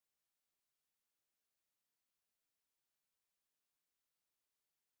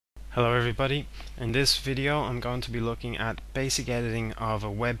Hello everybody. In this video I'm going to be looking at basic editing of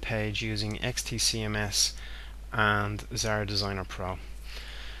a web page using XT-CMS and Xara Designer Pro.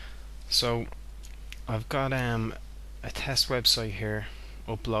 So I've got a test website here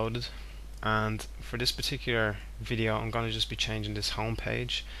uploaded, and for this particular video I'm going to just be changing this home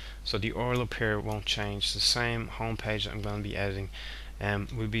page. So the URL up here won't change. It's the same home page that I'm going to be editing.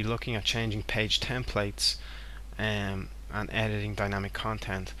 We'll be looking at changing page templates and editing dynamic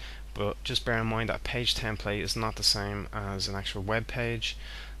content. But just bear in mind that page template is not the same as an actual web page,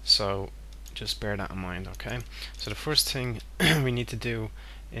 so just bear that in mind. Okay, so the first thing we need to do,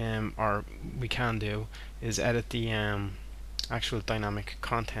 or we can do, is edit the actual dynamic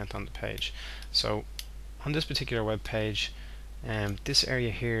content on the page. So on this particular web page, this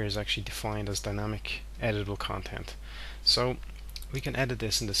area here is actually defined as dynamic editable content. So we can edit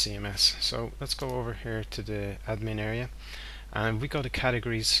this in the CMS. So let's go over here to the admin area, and we go to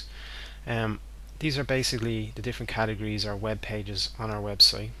categories. These are basically the different categories or web pages on our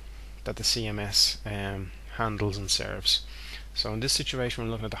website that the CMS handles and serves. So in this situation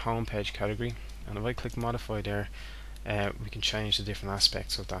we're looking at the home page category, and if I click modify there, we can change the different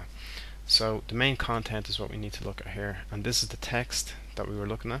aspects of that. So the main content is what we need to look at here, and this is the text that we were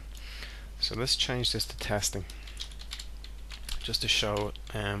looking at. So let's change this to testing, just to show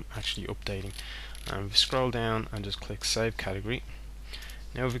actually updating. And we scroll down and just click save category.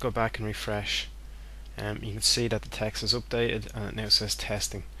 Now if we go back and refresh, you can see that the text is updated and it now says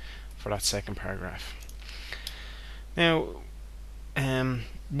testing for that second paragraph. Now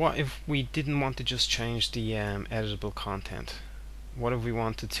what if we didn't want to just change the editable content? What if we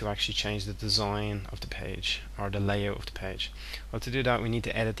wanted to actually change the design of the page or the layout of the page? Well, to do that we need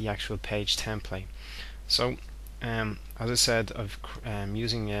to edit the actual page template. So as I said, I'm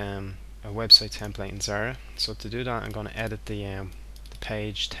using a website template in Xara. So to do that I'm going to edit the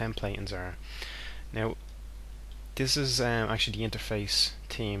page template in Xara. Now this is actually the interface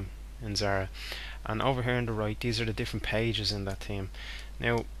theme in Xara, and over here on the right these are the different pages in that theme.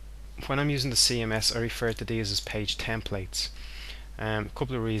 Now when I'm using the CMS I refer to these as page templates. A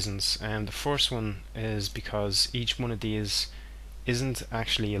couple of reasons. The first one is because each one of these isn't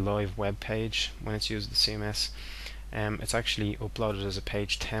actually a live web page when it's used in the CMS. It's actually uploaded as a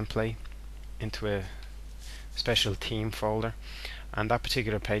page template into a special theme folder, and that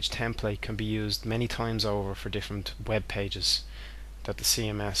particular page template can be used many times over for different web pages that the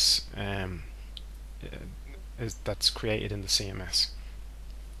CMS that's created in the CMS.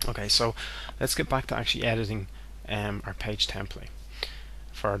 Okay, so let's get back to actually editing our page template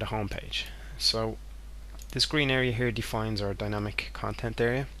for the home page. So this green area here defines our dynamic content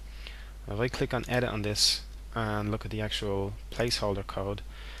area. If I click on edit on this and look at the actual placeholder code,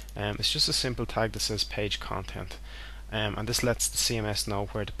 it's just a simple tag that says page content, and this lets the CMS know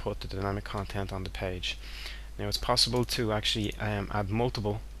where to put the dynamic content on the page. Now it's possible to actually add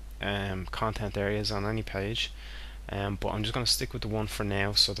multiple content areas on any page, but I'm just going to stick with the one for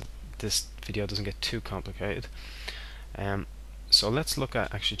now so that this video doesn't get too complicated. So let's look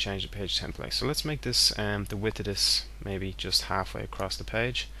at actually change the page template. So let's make this the width of this maybe just halfway across the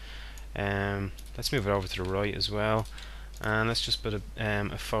page. Let's move it over to the right as well, and let's just put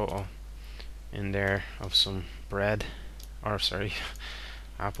a photo in there of some bread, or sorry,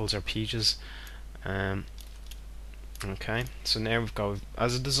 apples or peaches. Okay, so now we've got,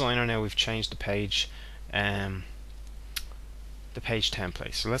 as a designer now we've changed the page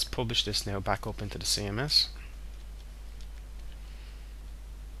template. So let's publish this now back up into the CMS.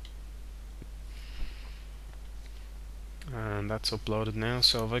 And that's uploaded now.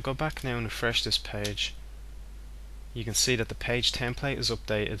 So if I go back now and refresh this page, you can see that the page template is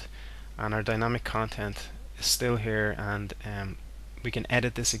updated and our dynamic content is still here, and we can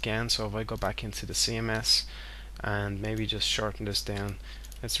edit this again. So if I go back into the CMS and maybe just shorten this down,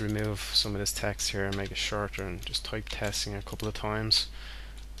 let's remove some of this text here and make it shorter and just type testing a couple of times.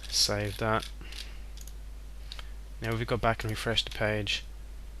 Save that. Now if we go back and refresh the page,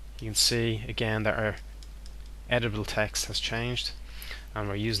 you can see again that our editable text has changed and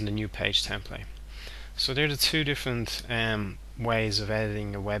we're using the new page template. So there are the two different ways of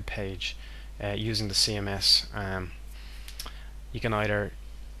editing a web page using the CMS. You can either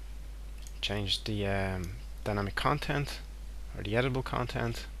change the dynamic content or the editable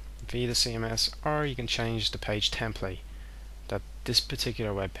content via the CMS, or you can change the page template that this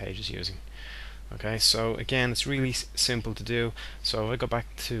particular web page is using. Okay, so again it's really simple to do. So if I go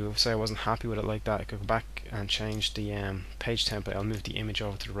back to, say I wasn't happy with it like that, I could go back and change the page template. I'll move the image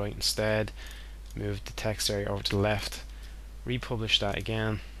over to the right instead, move the text area over to the left, republish that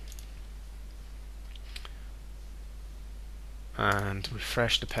again, and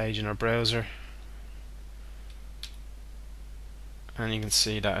refresh the page in our browser, and you can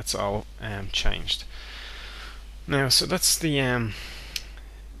see that it's all changed. Now, so that's the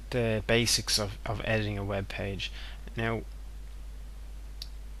basics of editing a web page. Now,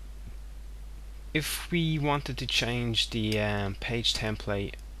 if we wanted to change the page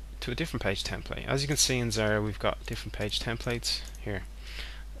template to a different page template, as you can see in Xara, we've got different page templates here,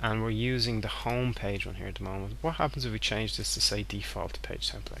 and we're using the home page one here at the moment. What happens if we change this to say default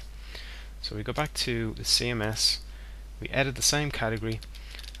page template? So we go back to the CMS, we edit the same category,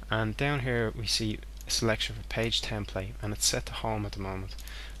 and down here we see a selection for page template, and it's set to home at the moment.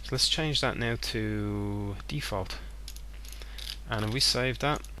 So let's change that now to default, and if we save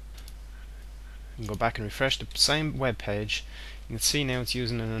that and go back and refresh the same web page, you can see now it's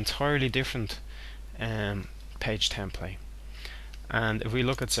using an entirely different page template. And if we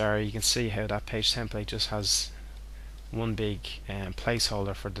look at Xara, you can see how that page template just has one big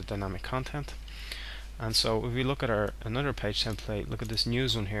placeholder for the dynamic content. And so if we look at another page template, look at this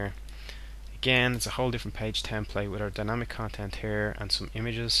news one here. Again, it's a whole different page template with our dynamic content here and some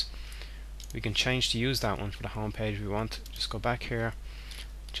images. We can change to use that one for the home page if we want. Just go back here,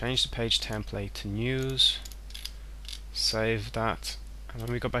 change the page template to news, save that, and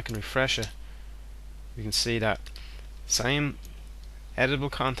when we go back and refresh it, we can see that same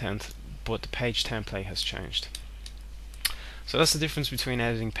editable content, but the page template has changed. So that's the difference between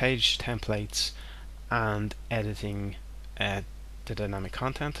editing page templates and editing the dynamic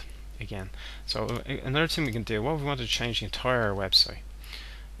content again. So another thing we can do, what if we want to change the entire website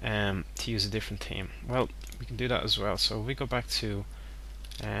to use a different theme? Well, we can do that as well. So if we go back to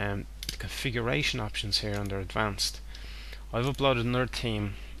the configuration options here under advanced, I've uploaded another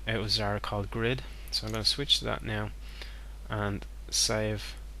theme out of Xara called Grid, so I'm going to switch to that now and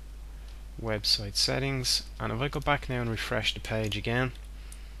save website settings. And if I go back now and refresh the page again,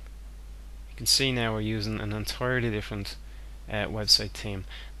 you can see now we're using an entirely different website theme.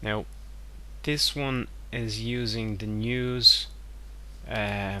 Now this one is using the news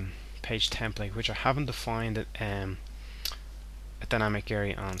page template, which I haven't defined a dynamic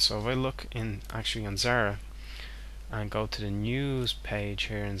area on. So if I look actually on Xara and go to the news page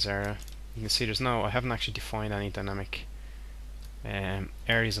here in Xara, you can see I haven't actually defined any dynamic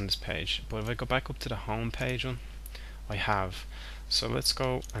areas on this page. But if I go back up to the home page one, I have. So let's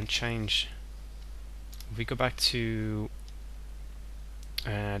go and change. If we go back to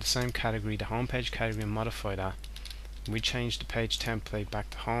the same category, the home page category, and modify that, we change the page template back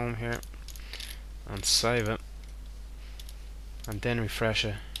to home here and save it, and then refresh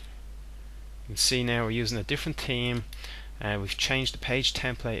it. You can see now we're using a different theme. We've changed the page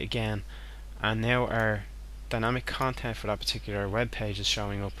template again, and now our dynamic content for that particular web page is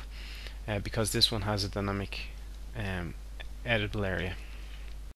showing up because this one has a dynamic editable area.